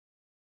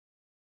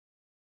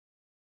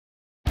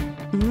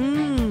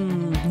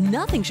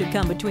Nothing should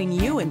come between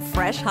you and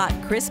fresh, hot,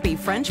 crispy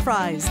French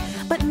fries.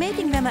 But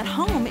making them at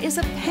home is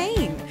a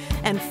pain.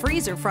 And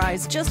freezer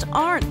fries just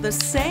aren't the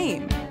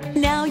same.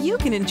 Now you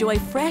can enjoy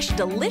fresh,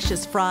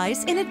 delicious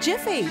fries in a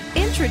jiffy.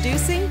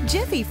 Introducing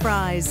Jiffy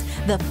Fries,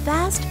 the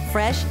fast,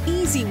 fresh,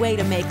 easy way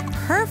to make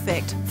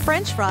perfect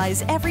French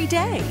fries every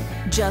day.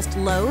 Just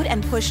load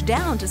and push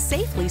down to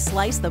safely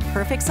slice the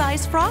perfect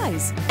size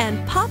fries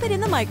and pop it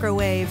in the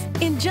microwave.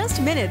 In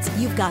just minutes,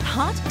 you've got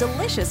hot,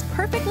 delicious,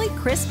 perfectly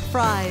crisp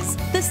fries.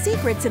 The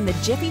secret's in the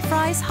Jiffy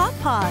Fries Hot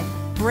Pod.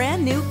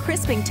 Brand new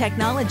crisping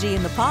technology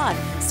in the pod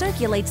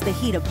circulates the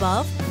heat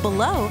above,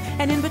 below,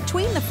 and in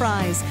between the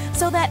fries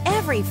so that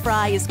every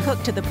fry is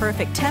cooked to the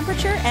perfect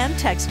temperature and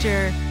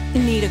texture.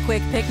 Need a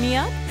quick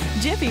pick-me-up?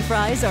 Jiffy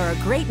Fries are a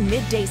great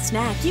midday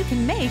snack you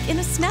can make in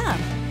a snap.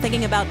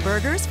 Thinking about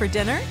burgers for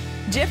dinner?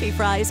 Jiffy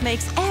Fries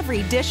makes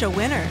every dish a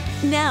winner.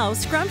 Now,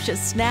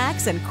 scrumptious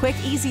snacks and quick,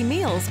 easy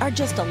meals are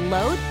just a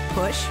load,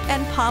 push,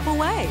 and pop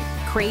away.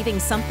 Craving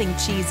something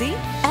cheesy?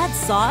 Add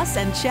sauce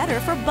and cheddar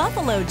for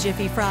buffalo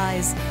Jiffy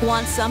Fries.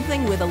 Want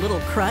something with a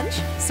little crunch?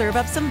 Serve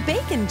up some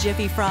bacon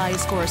Jiffy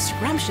Fries for a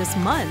scrumptious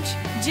munch.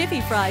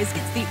 Jiffy Fries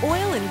gets the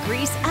oil and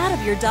grease out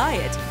of your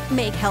diet.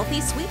 Make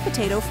healthy sweet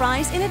potato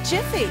fries in a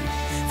jiffy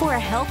for a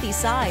healthy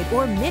side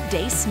or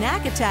midday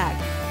snack attack.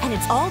 And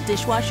it's all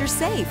dishwasher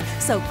safe,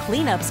 so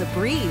cleanup's a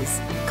breeze.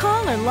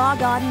 Call or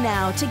log on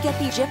now to get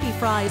the Jiffy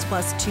Fries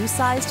plus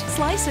 2-sized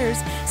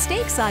slicers,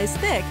 steak-size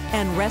thick,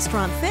 and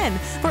restaurant thin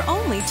for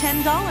only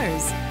 $10.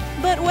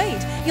 But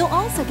wait, you'll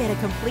also get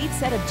a complete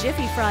set of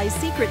Jiffy Fries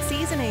secret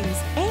seasonings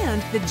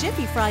and the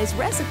Jiffy Fries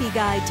recipe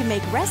guide to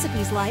make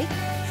recipes like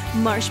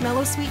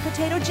marshmallow sweet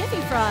potato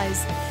Jiffy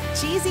Fries,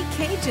 cheesy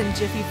Cajun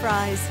Jiffy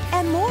Fries,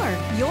 and more.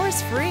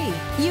 Yours free.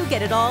 You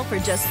get it all for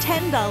just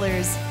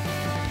 $10.